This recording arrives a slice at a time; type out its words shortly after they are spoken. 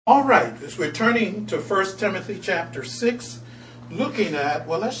All right, as we're turning to 1 Timothy chapter 6, looking at,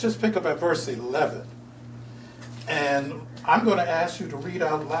 well, let's just pick up at verse 11. And I'm going to ask you to read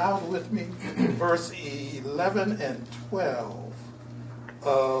out loud with me verse 11 and 12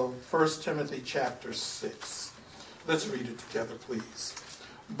 of 1 Timothy chapter 6. Let's read it together, please.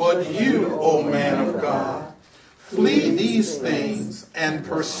 But you, O man of God, flee these things and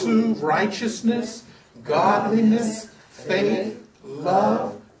pursue righteousness, godliness, faith,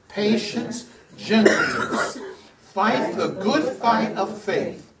 love, patience, gentleness. Fight the good fight of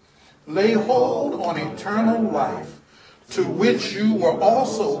faith. Lay hold on eternal life, to which you were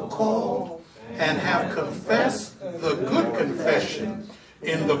also called, and have confessed the good confession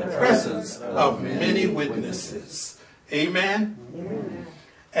in the presence of many witnesses. Amen? Amen.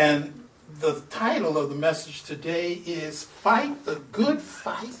 And the title of the message today is Fight the Good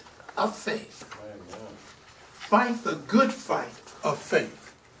Fight of Faith. Fight the good fight of faith.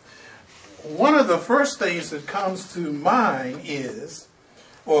 One of the first things that comes to mind is,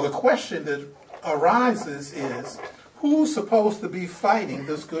 or the question that arises is, who's supposed to be fighting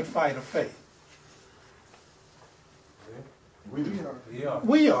this good fight of faith?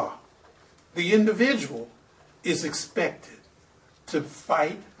 We are. The individual is expected to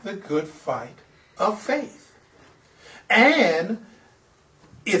fight the good fight of faith. And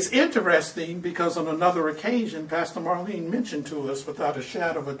it's interesting because on another occasion, Pastor Marlene mentioned to us without a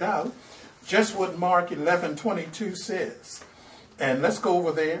shadow of a doubt just what Mark 11:22 says. And let's go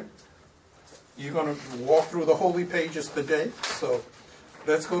over there. You're going to walk through the holy pages today. So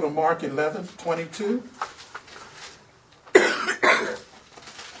let's go to Mark 11:22.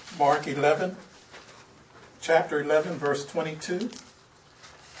 Mark 11, chapter 11, verse 22.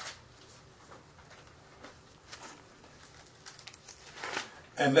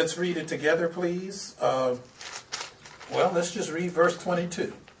 And let's read it together, please. Let's just read verse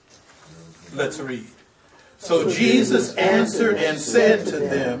 22. Let's read. So Jesus answered and said to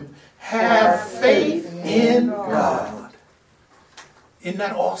them, have faith in God. Isn't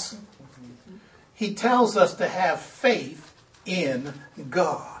that awesome? He tells us to have faith in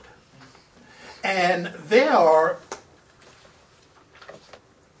God. And there are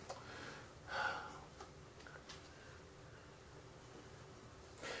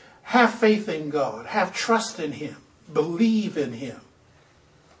have faith in God, have trust in Him, believe in Him,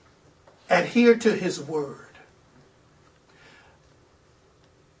 adhere to His word.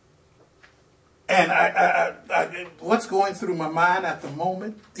 And I what's going through my mind at the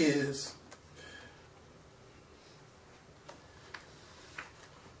moment is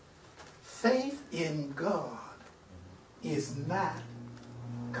faith in God is not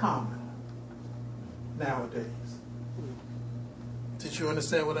common nowadays. Did you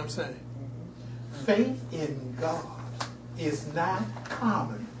understand what I'm saying? Faith in God is not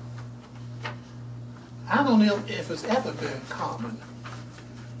common. I don't know if it's ever been common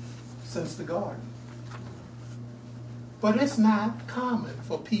since the garden. But it's not common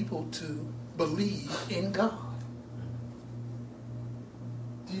for people to believe in God.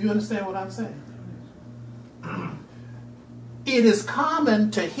 Do you understand what I'm saying? It is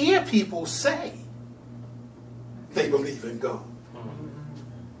common to hear people say they believe in God.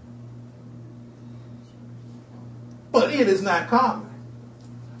 But it is not common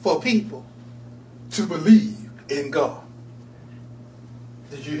for people to believe in God.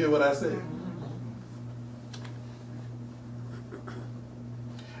 Did you hear what I said?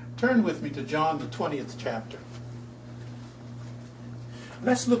 Turn with me to John, the 20th chapter.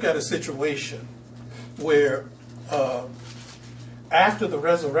 Let's look at a situation where after the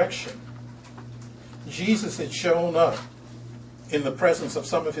resurrection, Jesus had shown up in the presence of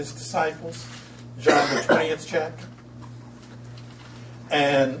some of his disciples. John, the 20th chapter.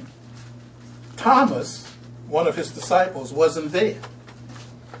 And Thomas, one of his disciples, wasn't there.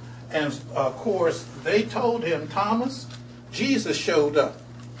 And of course, they told him, Thomas, Jesus showed up.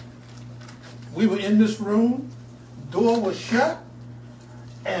 We were in this room, door was shut,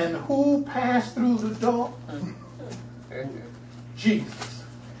 and who passed through the door? Jesus.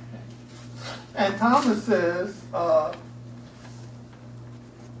 And Thomas says,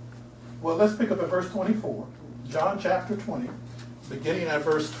 let's pick up at verse 24. John chapter 20, beginning at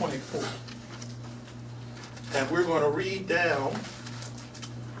verse 24. And we're going to read down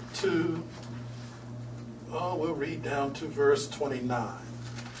to, we'll read down to verse 29.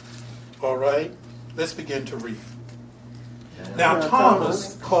 All right? Let's begin to read. Now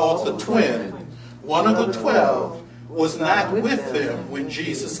Thomas, called the twin, one of the 12, was not with them when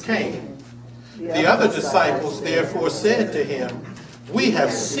Jesus came. The other disciples therefore said to him, we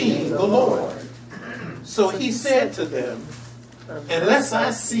have seen the Lord. So he said to them, unless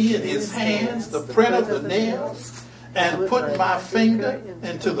I see in his hands the print of the nails, and put my finger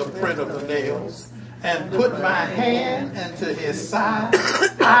into the print of the nails, and put my hand into his side,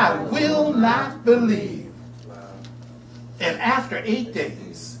 I will not believe. And after 8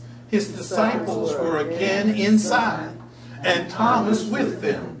 days, his disciples were again inside, and Thomas with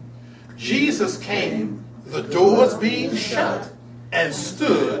them. Jesus came, the doors being shut, and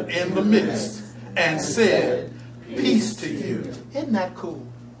stood in the midst, and said, "Peace to you." Isn't that cool?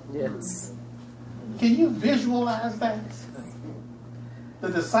 Yes. Can you visualize that? The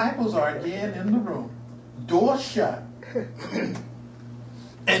disciples are again in the room, door shut,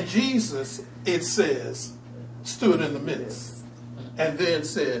 and Jesus, it says, stood in the midst, and then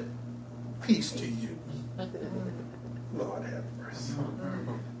said, "Peace to you." Lord have mercy.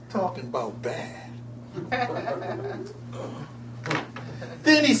 Talking about bad.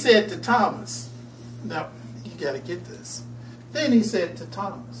 Then he said to Thomas, now you got to get this. Then he said to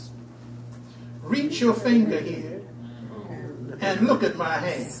Thomas, "Reach your finger here and look at my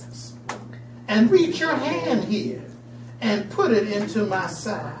hands. And reach your hand here and put it into my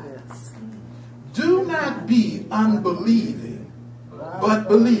side. Do not be unbelieving, but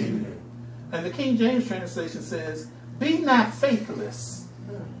believing." And the King James translation says, "Be not faithless,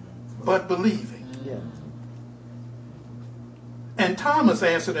 but believing." And Thomas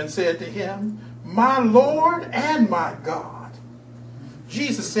answered and said to him, "My Lord and my God."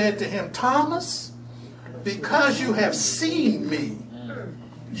 Jesus said to him, "Thomas, because you have seen me,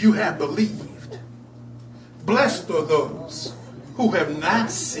 you have believed. Blessed are those who have not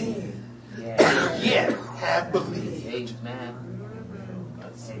seen and yet have believed." Amen.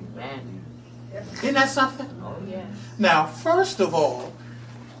 Amen. Isn't that something? Oh, yes. Now, first of all,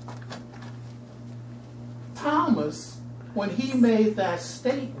 Thomas, when he made that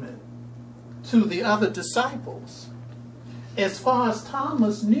statement to the other disciples, as far as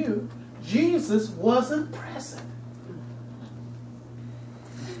Thomas knew, Jesus wasn't present.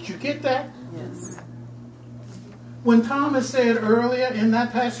 Did you get that? Yes. When Thomas said earlier in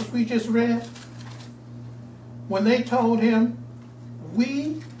that passage we just read, when they told him,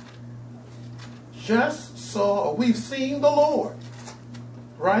 "We just saw, or we've seen the Lord,"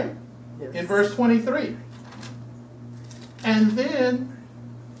 right? Yes. In verse 23. And then,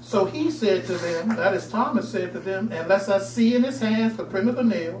 so he said to them, that is Thomas said to them, "Unless I see in his hands the print of the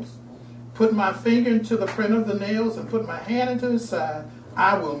nails, put my finger into the print of the nails, and put my hand into his side,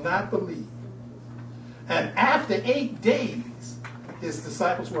 I will not believe." And after 8 days, his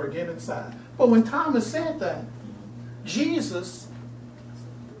disciples were again inside. But when Thomas said that, Jesus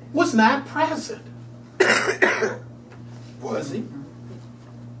was not present. Was he?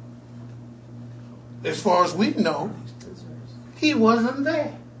 As far as we know, he wasn't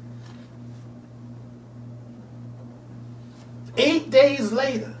there. 8 days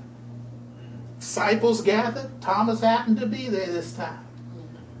later, disciples gathered. Thomas happened to be there this time.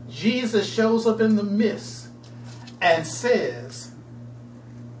 Jesus shows up in the midst and says,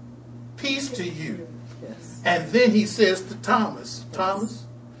 "Peace to you." Yes. And then he says to Thomas, "Thomas,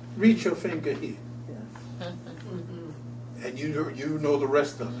 reach your finger here." Yes. And you know the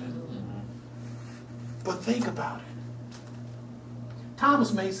rest of it. But think about it.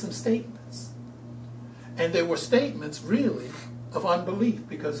 Thomas made some statements. And they were statements really of unbelief,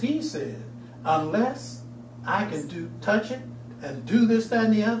 because he said, "Unless I can touch it and do this, that,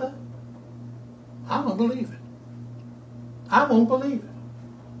 and the other, I won't believe it. I won't believe it."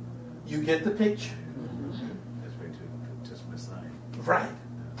 You get the picture. That's right, too. Touch my side. Right.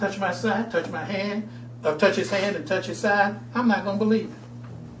 Touch my side, touch my hand, touch his hand and touch his side. I'm not going to believe it.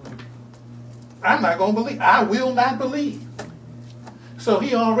 I'm not going to believe. I will not believe. So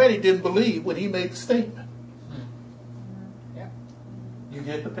he already didn't believe when he made the statement. Yeah. You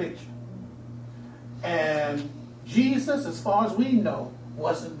get the picture. And Jesus, as far as we know,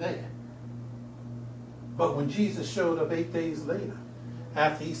 wasn't there. But when Jesus showed up 8 days later,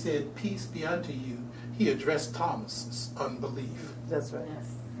 after he said, "Peace be unto you," he addressed Thomas's unbelief. That's right.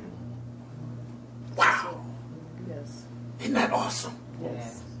 Wow. Yes. Isn't that awesome?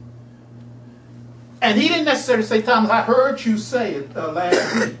 Yes. And he didn't necessarily say, "Thomas, I heard you say it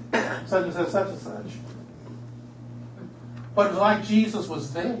last week, such and such, such and such." But it was like Jesus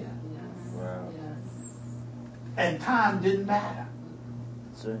was there, Wow. and time didn't matter.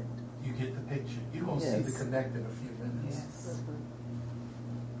 That's right. You get the picture. You're going to see Yes. the connect in a few minutes. Yes.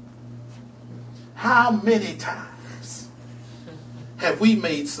 How many times have we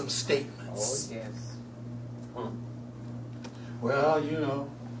made some Oh, statements? yes. Well,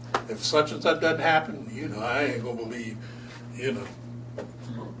 if such and such doesn't happen, I ain't going to believe,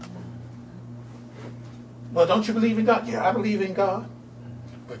 Well, don't you believe in God? Yeah, I believe in God.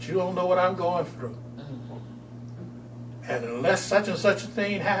 But you don't know what I'm going through. And unless such and such a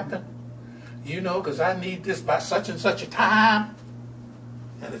thing happen, you know, because I need this by such and such a time.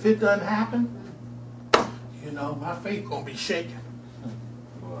 And if it doesn't happen, you know, my faith going to be shaken.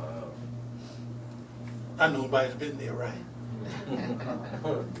 Wow. I know nobody's been there, right?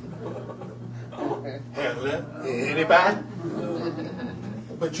 Anybody?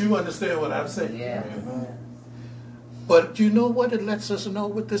 But you understand what I'm saying. Yeah. But you know what it lets us know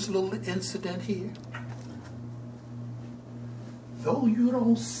with this little incident here? Though you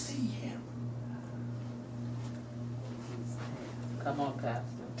don't see him. Come on, Pastor.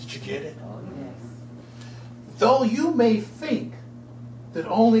 Did you get it? Oh, yes. Though you may think that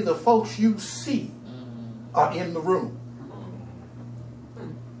only the folks you see are in the room.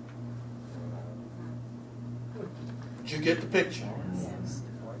 Did you get the picture? Yes.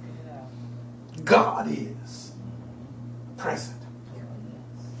 Working it out. God is present.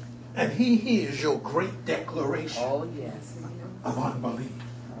 And he hears your great declaration Oh, yes. of unbelief.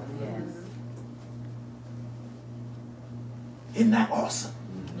 Oh, yes. Isn't that awesome?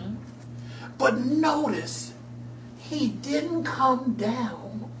 But notice, he didn't come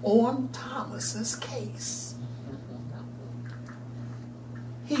down on Thomas's case.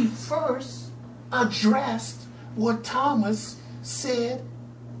 He first addressed what Thomas said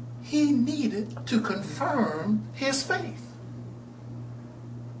he needed to confirm his faith.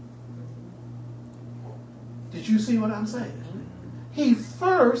 Did you see what I'm saying? He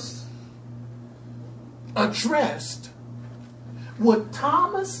first addressed what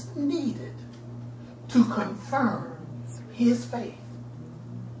Thomas needed to confirm his faith.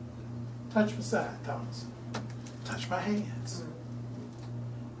 Touch my side, Thomas. Touch my hands.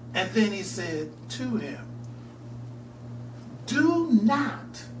 And then he said to him, do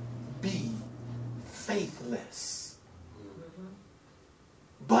not be faithless,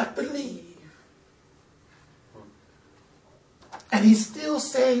 but believe. And he's still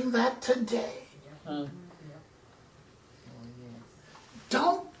saying that today.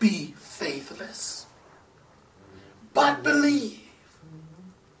 Don't be faithless, but believe.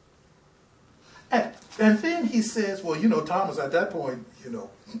 And then he says, well, you know, Thomas, at that point, you know,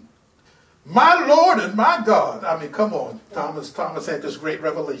 my Lord and my God. I mean, come on. Thomas had this great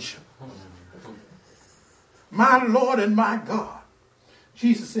revelation. My Lord and my God.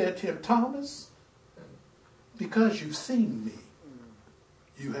 Jesus said to him, Thomas, because you've seen me,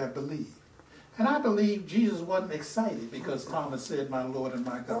 you have believed. And I believe Jesus wasn't excited because Thomas said, my Lord and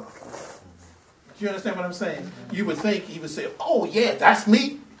my God. Do you understand what I'm saying? You would think he would say, oh, yeah, that's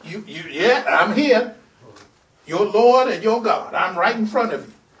me. Yeah, I'm here. Your Lord and your God. I'm right in front of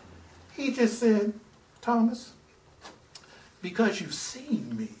you. He just said, Thomas, because you've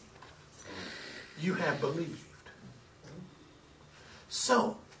seen me, you have believed.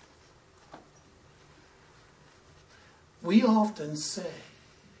 So, we often say,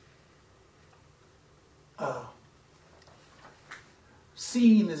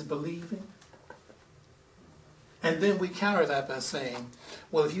 seeing is believing. And then we counter that by saying,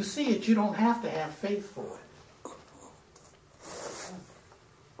 well, if you see it, you don't have to have faith for it.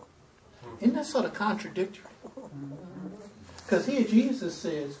 Isn't that sort of contradictory? Because here Jesus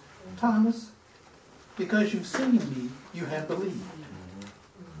says, Thomas, because you've seen me, you have believed.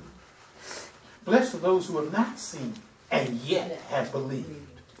 Blessed are those who have not seen and yet have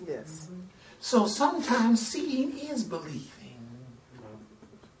believed. Yes. So sometimes seeing is believing.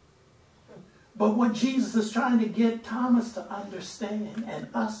 But what Jesus is trying to get Thomas to understand, and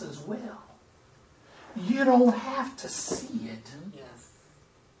us as well, you don't have to see it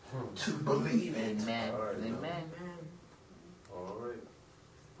to believe it. Amen. Amen. All right.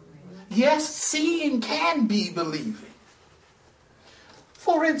 Yes, seeing can be believing.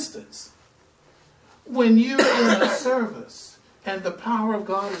 For instance, when you're in a service and the power of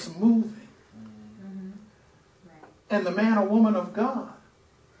God is moving, and the man or woman of God,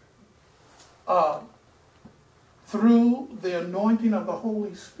 through the anointing of the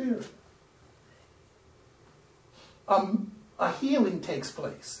Holy Spirit, a healing takes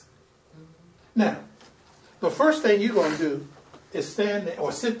place. Now, the first thing you're going to do is stand there,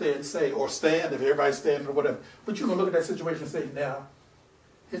 or sit there and say, or stand if everybody's standing or whatever, but you're going to look at that situation and say, now,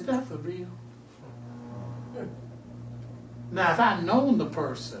 is that for real? Now, if I've known the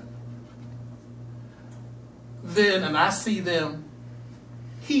person, then, and I see them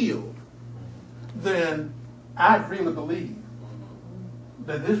healed, then I really believe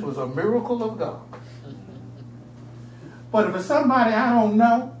that this was a miracle of God. But if it's somebody I don't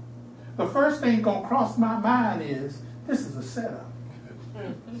know, the first thing going to cross my mind is, this is a setup.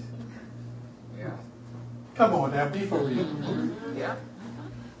 Yeah. Come on now, be for real. Yeah.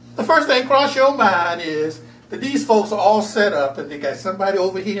 The first thing cross your mind is that these folks are all set up and they got somebody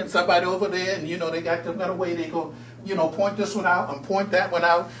over here and somebody over there, and they got a way they go, point this one out and point that one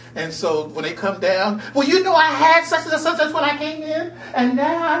out. And so when they come down, well, I had such and such when I came in, and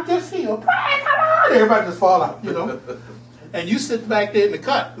now I'm just here. Pray, come on. Everybody just fall out, And you sit back there in the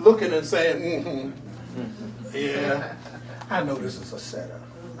cut looking and saying, yeah, I know this is a setup.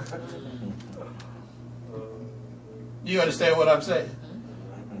 You understand what I'm saying?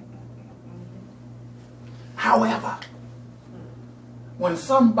 However, when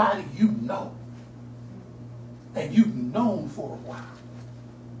somebody and you've known for a while,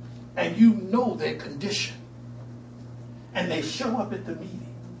 and you know their condition, and they show up at the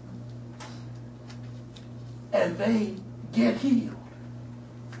meeting, and they get healed,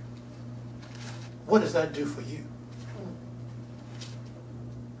 what does that do for you?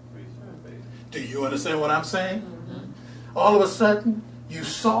 Do you understand what I'm saying? All of a sudden, you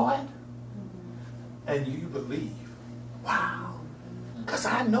saw it, and you believe. Wow. Because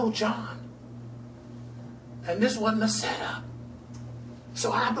I know John. And this wasn't a setup.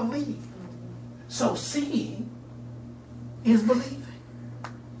 So I believe. So seeing is believing.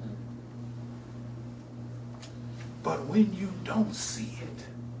 But when you don't see it,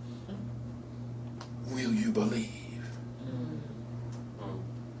 will you believe?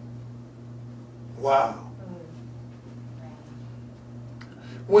 Wow.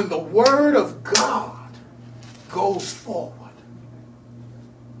 When the word of God goes forward,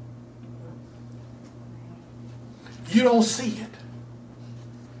 you don't see it,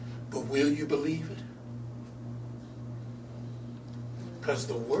 but will you believe it? Because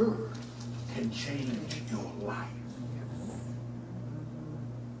the word can change your life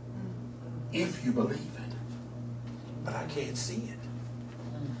if you believe it, but I can't see it.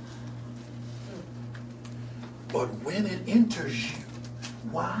 But when it enters you,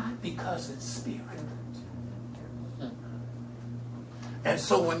 why? Because it's spirit. And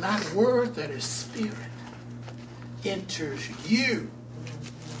so when that word that is spirit enters you,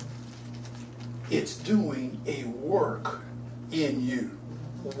 it's doing a work in you.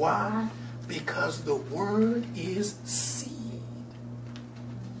 Why? Because the word is seed.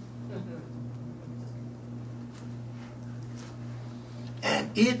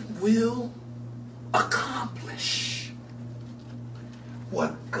 And it will accomplish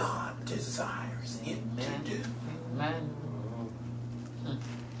what God desires it to do. Amen.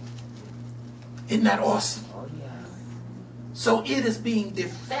 Isn't that awesome? Oh, yes. So it is being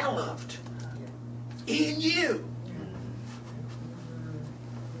developed in you.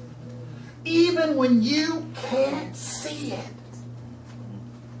 Even when you can't see it.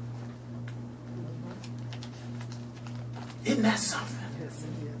 Isn't that something? Yes, it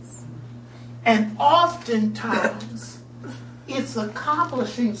is. And oftentimes, it's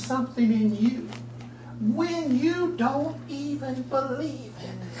accomplishing something in you when you don't even believe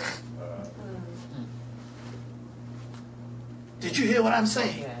it. Did you hear what I'm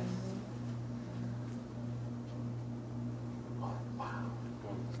saying? Yes. Oh, wow.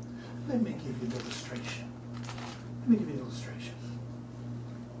 Let me give you an illustration. Let me give you an illustration.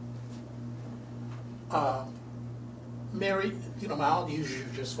 Mary, I'll use you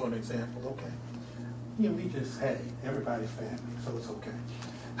just for an example, okay? We just, hey, everybody's family, so it's okay.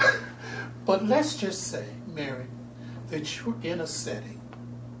 But let's just say, Mary, that you're in a setting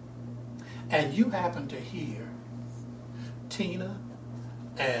and you happen to hear Tina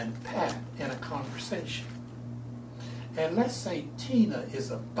and Pat in a conversation. And let's say Tina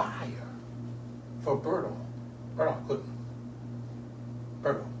is a buyer for Berto.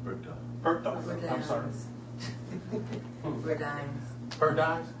 I'm sorry.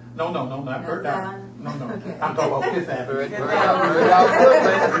 Burdines? No, not Burdines. No. Okay. I'm talking about Fifth Avenue.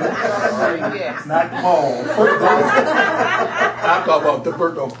 Yes. Not Paul. I'm talking about the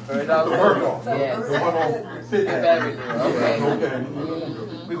Berto. Berto. The Yes. one on Fifth Avenue. Avenue. Okay. Okay.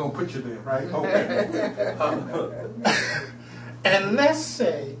 We're going to put you there, right? Okay. And let's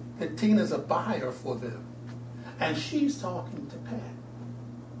say that Tina's a buyer for them. And she's talking to Pat.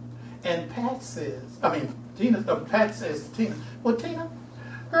 And Pat says to Tina, well, Tina,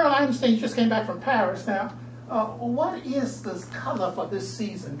 girl, I understand you just came back from Paris. Now, what is this color for this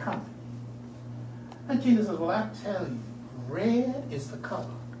season coming? And Tina says, well, I tell you, red is the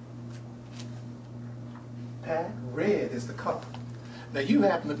color. Pat, red is the color. Now, you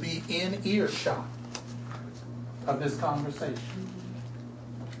happen to be in earshot of this conversation.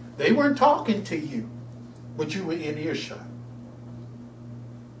 They weren't talking to you, but you were in earshot.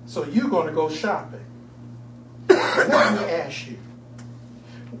 So you're going to go shopping. Let me ask you,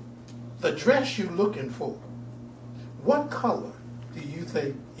 the dress you're looking for, What color do you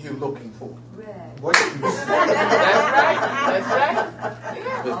think you're looking for? Red. What do you say? That's right. That's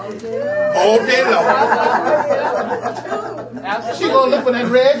right. Yeah. All day long. Absolutely. She gonna look for that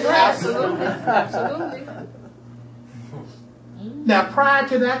red dress. Absolutely. Absolutely. Now, prior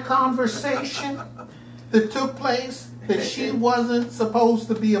to that conversation that took place that she wasn't supposed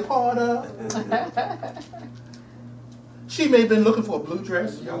to be a part of, she may have been looking for a blue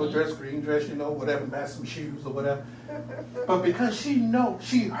dress, yellow dress, green dress, whatever, match some shoes or whatever. But because she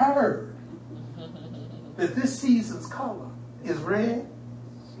heard that this season's color is red,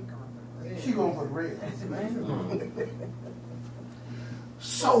 she going for red.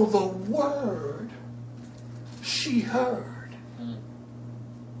 So the word she heard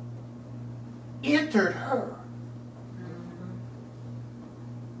entered her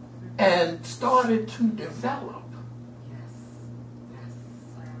and started to develop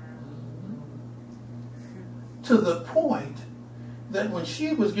to the point that when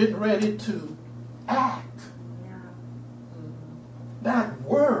she was getting ready to act, that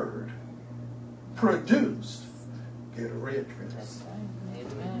word produced, get a red dress.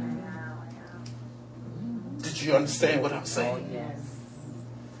 Amen. Did you understand what I'm saying? Yes.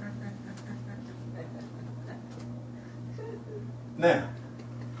 Now,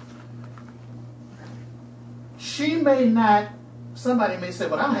 she may not, somebody may say,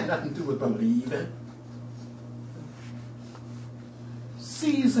 well, I had nothing to do with believing.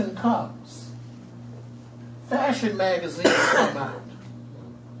 Season comes. Fashion magazines come out.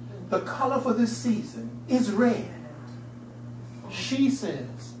 The color for this season is red. She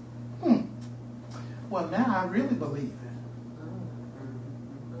says, well, now I really believe it.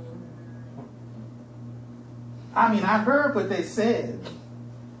 I mean, I heard what they said,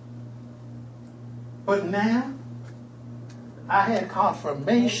 but now I had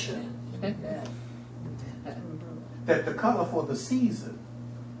confirmation that the color for the season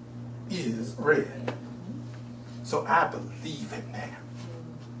is red. So I believe it now.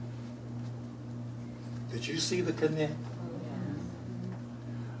 Did you see the connect?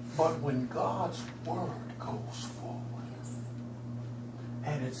 But when God's word goes forward,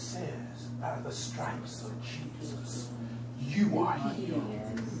 and it says, by the stripes of Jesus, you are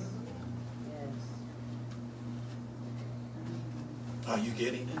healed. Are you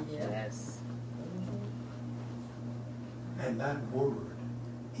getting it? Yes. And that word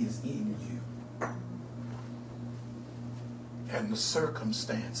is in you. And the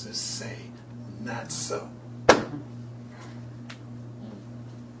circumstances say, not so.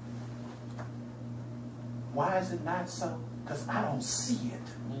 Why is it not so? Because I don't see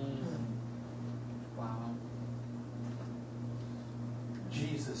it. Wow.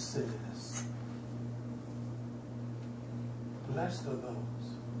 Jesus says, blessed are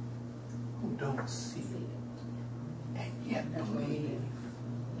those who don't see it and yet believe.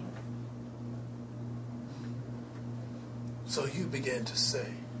 So you begin to say,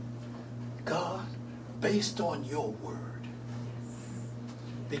 God, based on your word,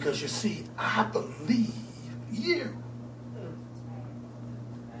 because you see, I believe you.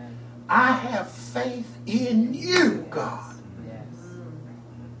 I have faith in you, God. Yes.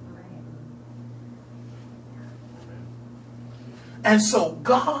 And so,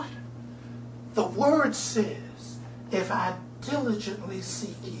 God, the word says, if I diligently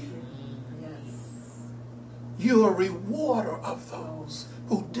seek you, you're a rewarder of those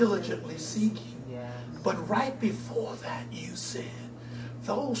who diligently seek you. Yes. But right before that, you said,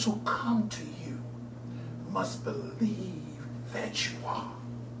 those who come to you must believe that you are.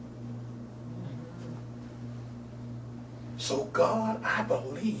 So, God, I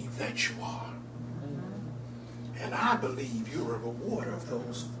believe that you are. And I believe you're a rewarder of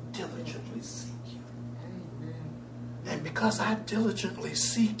those who diligently seek you. And because I diligently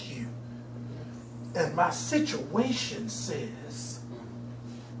seek you, and my situation says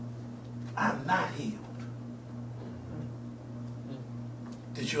I'm not healed.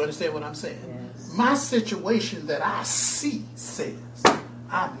 Did you understand what I'm saying? Yes. My situation that I see says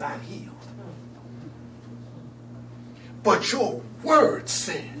I'm not healed. But your word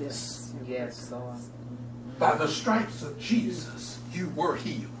says, Yes, Lord. by the stripes of Jesus, you were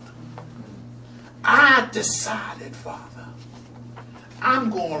healed. I decided, Father,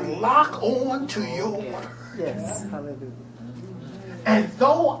 I'm going to lock on to your word. Yes. Hallelujah. And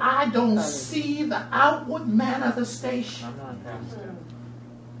though I don't see the outward manifestation, Come on, Pastor.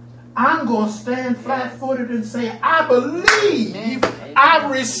 I'm going to stand flat-footed and say, I believe Amen. I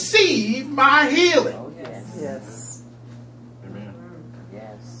receive my healing. Oh, yes. Yes. Amen.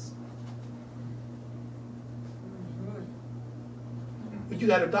 Yes. But you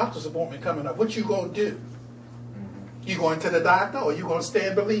got a doctor's appointment coming up. What you going to do? You going to the doctor or you going to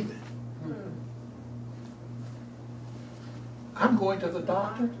stand believing? I'm going to the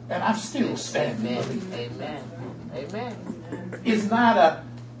doctor and I'm still standing Amen. believing. Amen. Amen. It's not a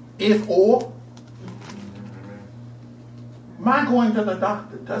if or. My going to the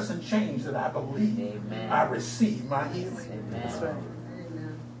doctor doesn't change that I believe. Amen. I receive my healing. Amen. That's right.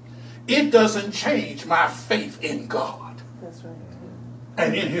 It doesn't change my faith in God That's right.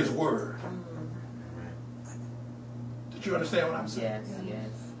 and in His Word. Did you understand what I'm saying? Yes,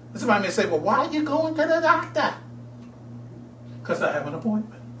 yes. Somebody may say, well, why are you going to the doctor? Because I have an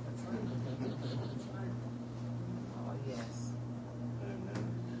appointment. Oh, yes.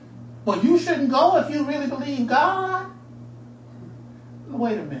 Well, you shouldn't go if you really believe God.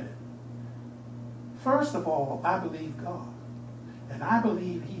 Wait a minute. First of all, I believe God. And I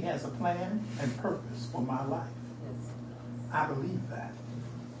believe He has a plan and purpose for my life. I believe that.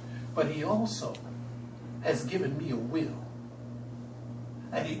 But He also has given me a will.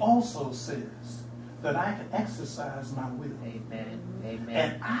 And He also says that I can exercise my will. Amen. Amen.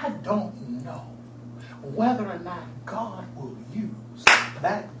 And I don't know whether or not God will use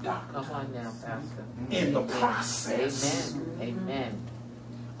that doctor Come on now, Pastor. in the process Amen. Amen.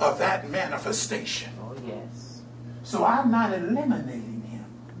 of that manifestation. Oh, yes. So I'm not eliminating him.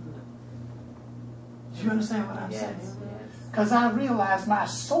 Do you understand what I'm Yes, saying? yes. Because I realize my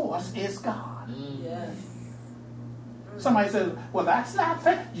source is God. Yes. Somebody says, well, that's not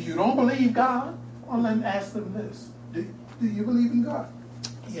fair. You don't believe God? Well, let me ask them this. Do you believe in God?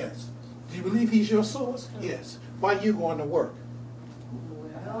 Yes. Do you believe He's your source? Yes. Why are you going to work?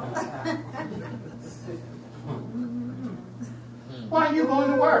 Why are you going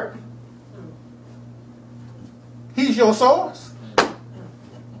to work? He's your source.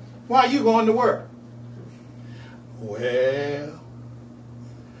 Why are you going to work? Well,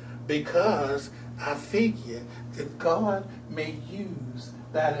 because I figure that God may use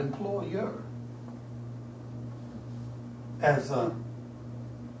that employer as a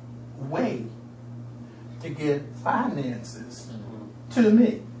way to get finances to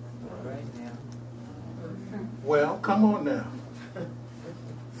me. Right now. Well, come on now.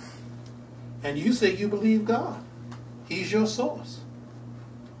 And you say you believe God. He's your source.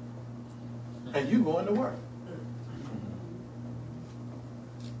 And you going to work.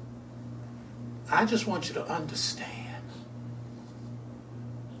 I just want you to understand.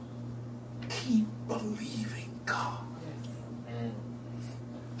 Keep believing God. Amen.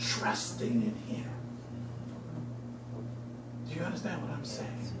 Trusting in Him. Do you understand what I'm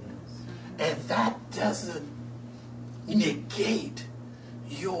saying? And that doesn't negate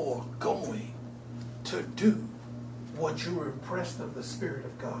your going to do what you were impressed of the Spirit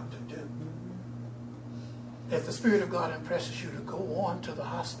of God to do. If the Spirit of God impresses you to go on to the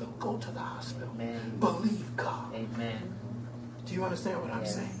hospital, go to the hospital. Amen. Believe God. Amen. Do you understand what I'm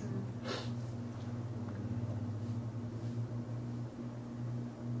Yes. saying?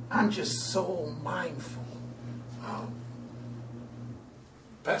 I'm just so mindful.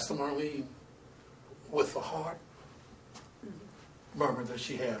 Pastor Marlene, with the heart murmur that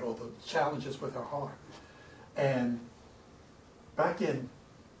she had, or the challenges with her heart. And back in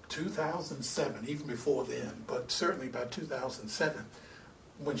 2007, even before then, but certainly by 2007,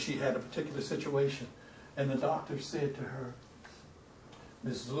 when she had a particular situation, and the doctor said to her,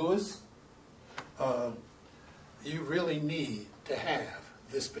 Ms. Lewis, you really need to have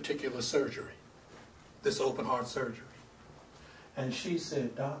this particular surgery, this open heart surgery. And she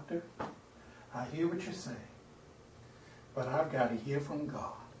said, Doctor, I hear what you're saying, but I've got to hear from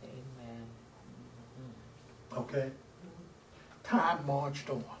God. Amen. Okay? Time marched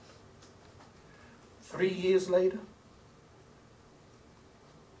on. 3 years later,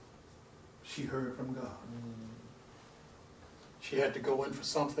 she heard from God. She had to go in for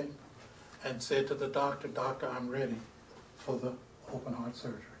something and said to the doctor, Doctor, I'm ready for the open heart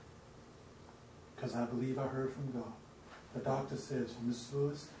surgery because I believe I heard from God. The doctor says, Miss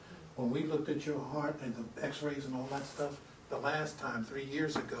Lewis, when we looked at your heart and the x-rays and all that stuff, the last time, 3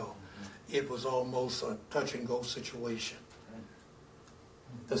 years ago, it was almost a touch-and-go situation,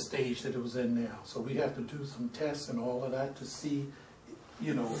 the stage that it was in now. So we have to do some tests and all of that to see,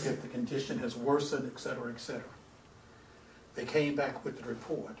 if the condition has worsened, et cetera, et cetera. They came back with the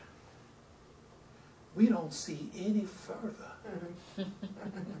report. We don't see any further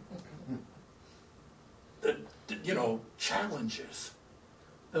challenges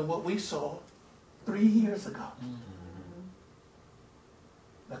than what we saw 3 years ago.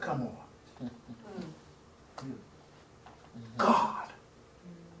 Now come on. God.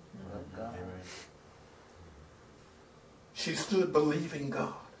 God. She stood believing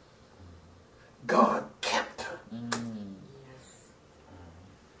God. God kept her.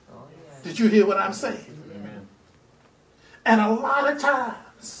 Did you hear what I'm saying? Amen. And a lot of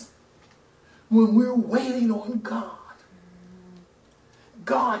times, when we're waiting on God,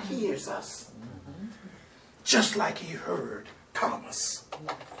 God hears us just like he heard Thomas.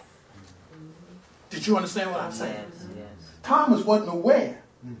 Did you understand what I'm saying? Yes, yes. Thomas wasn't aware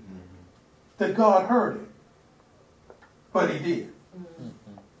that God heard him, but he did.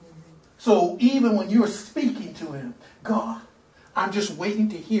 So even when you're speaking to him, God, I'm just waiting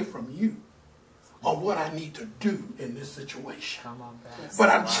to hear from you on what I need to do in this situation. Come on back. But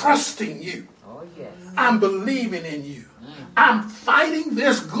I'm trusting you. Oh, yes. I'm believing in you. I'm fighting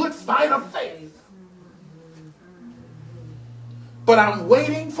this good fight of faith. But I'm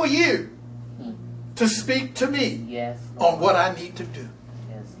waiting for you to speak to me Yes. on what I need to do.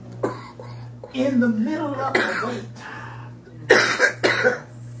 Yes. In the middle of the wait time,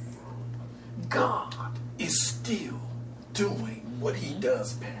 God is still doing what he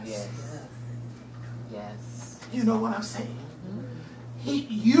does best. Yes. Yes. You know what I'm saying?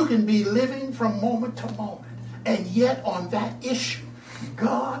 You can be living from moment to moment, and yet on that issue,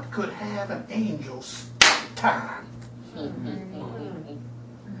 God could have an angel stop time.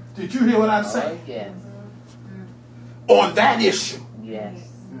 Did you hear what I'm Oh, saying? yes. On that issue, Yes.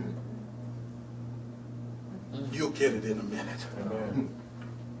 you'll get it in a minute. Amen.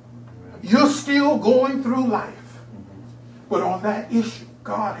 You're still going through life, but on that issue,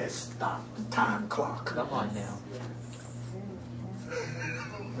 God has stopped the time clock. Come on now.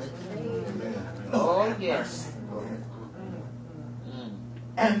 Lord Oh, have yes. mercy.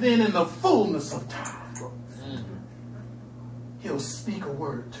 And then in the fullness of time, he'll speak a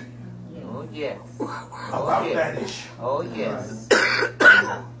word to you Oh, yes. about yes. that issue. Oh, yes.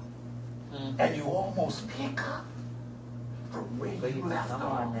 And you almost pick up from where you left Come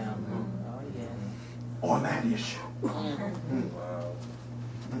off on now. Oh, yes. on that issue. Wow.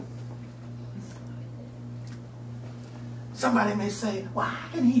 Somebody may say, well, how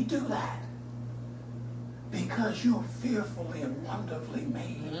can he do that? Because you're fearfully and wonderfully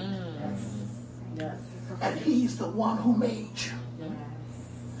made. Yes. And he's the one who made you.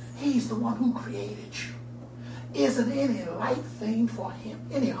 He's the one who created you. Is it any light thing for him,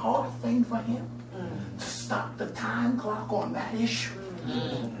 any hard thing for him to stop the time clock on that issue?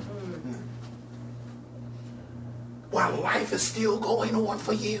 While life is still going on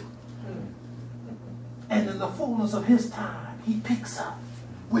for you. And in the fullness of his time, he picks up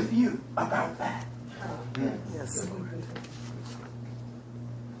with you about that. Yes.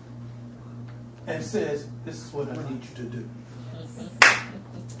 And says, this is what I need you to do.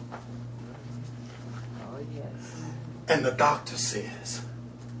 Oh, yes. And the doctor says,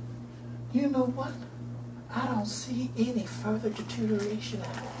 you know what? I don't see any further deterioration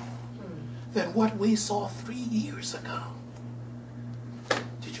at all than what we saw 3 years ago.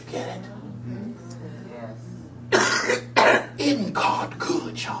 Did you get it? Yes. Isn't God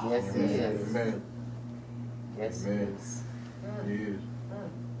good, y'all? Yes, he is. Amen. Yes, he Amen. is. He is.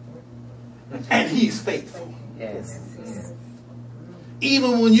 And he's faithful. Yes, he is.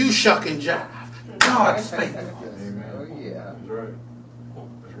 Even when you shuck and jive, God's faithful. Amen. Oh, yeah. That's right.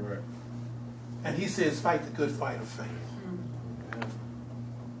 That's right. And he says, fight the good fight of faith.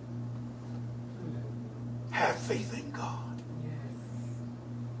 Have faith in God.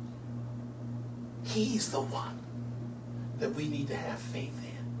 He's the one that we need to have faith in.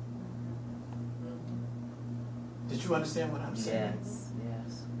 Did you understand what I'm saying? Yes,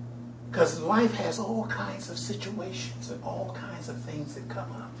 yes. Because life has all kinds of situations and all kinds of things that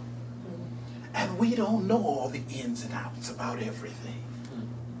come up. And we don't know all the ins and outs about everything.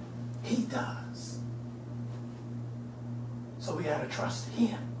 He does. So we got to trust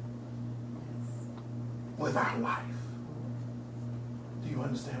him with our life. Do you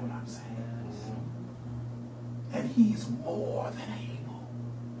understand what I'm saying? And he's more than able.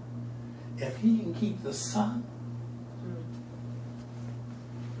 If he can keep the sun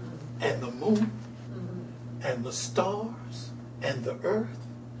and the moon and the stars and the earth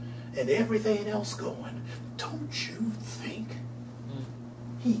and everything else going, don't you think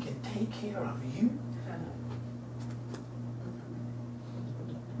he can take care of you?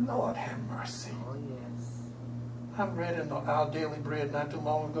 Lord have mercy. Oh, yes. I read in Our Daily Bread not too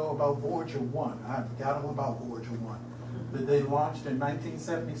long ago about Voyager 1. I forgot all about Voyager 1. That they launched in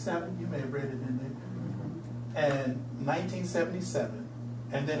 1977. You may have read it in there. And 1977.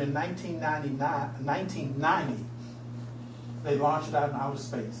 And then in 1990, they launched it out in outer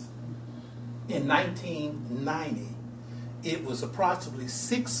space. In 1990, it was approximately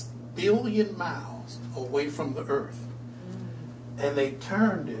 6 billion miles away from the Earth. And they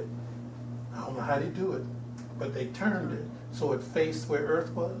turned it, I don't know how they do it, but they turned it so it faced where Earth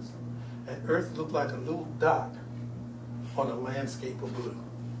was. And earth looked like a little dot on a landscape of blue.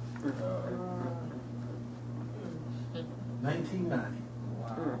 1990.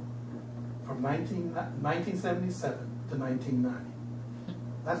 Wow. From 1977 to 1990.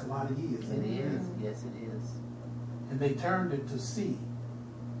 That's a lot of years. It is. Yes, it is. And they turned it to see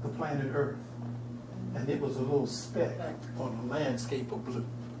the planet Earth. And it was a little speck on a landscape of blue.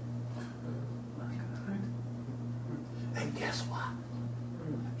 And guess what?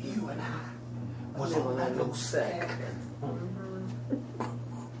 You and I was on that little speck.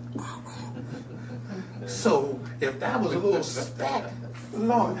 So if that was a little speck,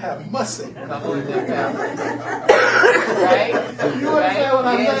 Lord have mercy. Come on, dear Pastor. Right? You understand what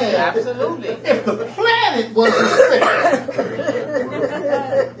I'm Yes, saying? absolutely. If the planet was a speck,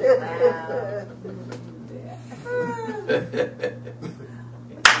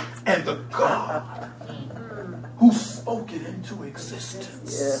 and the God who spoke it into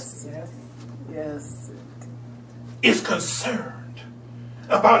existence Yes. Yes. is concerned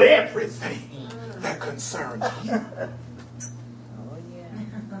about everything that concerns you. Oh, yeah.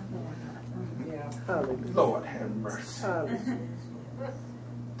 Hallelujah. Lord have mercy. Hallelujah.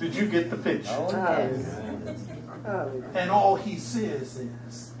 Did you get the picture? Oh, yes. Hallelujah. Hallelujah. And all he says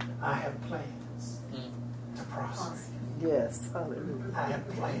is, I have plans to prosper you. Yes. Hallelujah. I have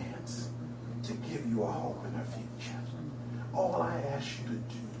plans to give you a hope in the future. All I ask you to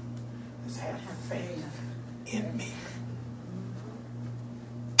do is have faith in me.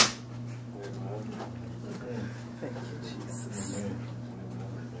 Thank you, Jesus.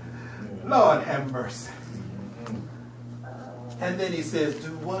 Lord have mercy. And then he says,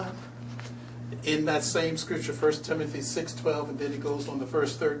 do what? In that same scripture, 1 Timothy 6:12, and then it goes on to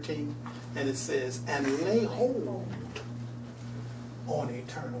verse 13, and it says, and lay hold on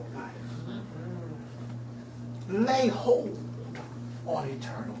eternal life. Lay hold on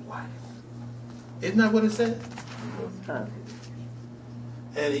eternal life. Isn't that what it said? Hallelujah.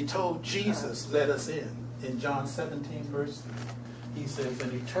 And he told Jesus, let us in John 17, verse 3. He says,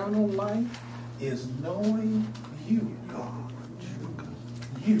 an eternal life is knowing you, God.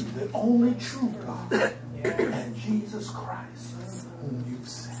 You, the only true God, and Jesus Christ, whom you've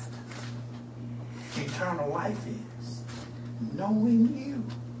sent. Eternal life is knowing you,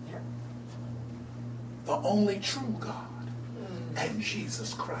 the only true God, and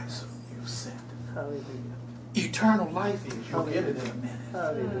Jesus Christ, whom you've sent. Hallelujah. Eternal life is, you'll get it in a minute.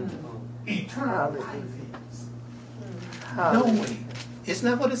 Hallelujah. Eternal life is Hallelujah. knowing. Isn't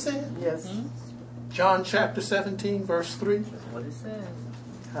that what it said? Yes. John chapter 17, verse 3. That's what it says.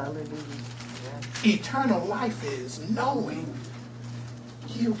 Hallelujah. Eternal life is knowing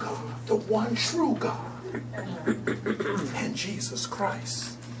you, God, the one true God, and Jesus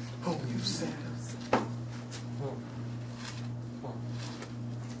Christ, whom you've sent.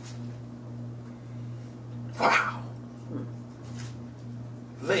 Wow.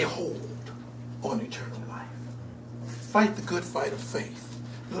 Lay hold on eternal life. Fight the good fight of faith.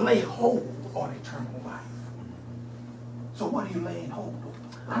 Lay hold on eternal life. So what are you laying hold on?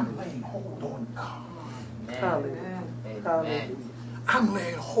 I'm laying hold on God. Hallelujah. Amen. Hallelujah. I'm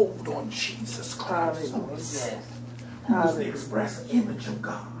laying hold on Jesus Christ, who is Yes. the express image of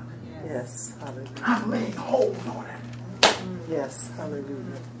God. Yes. Hallelujah. I'm laying hold on it. Yes.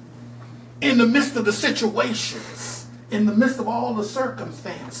 Hallelujah. In the midst of the situations, in the midst of all the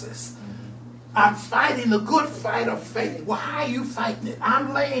circumstances, I'm fighting the good fight of faith. Well, how are you fighting it?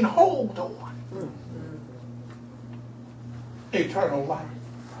 I'm laying hold on eternal life.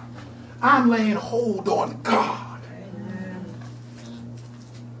 I'm laying hold on God.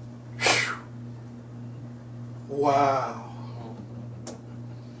 Whew. Wow.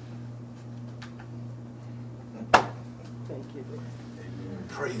 Thank you.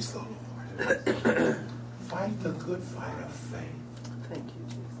 Praise the Lord. Fight the good fight of faith. Thank you,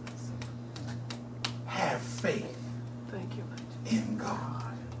 Jesus. Have faith Thank you. in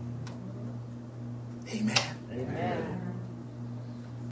God. Amen.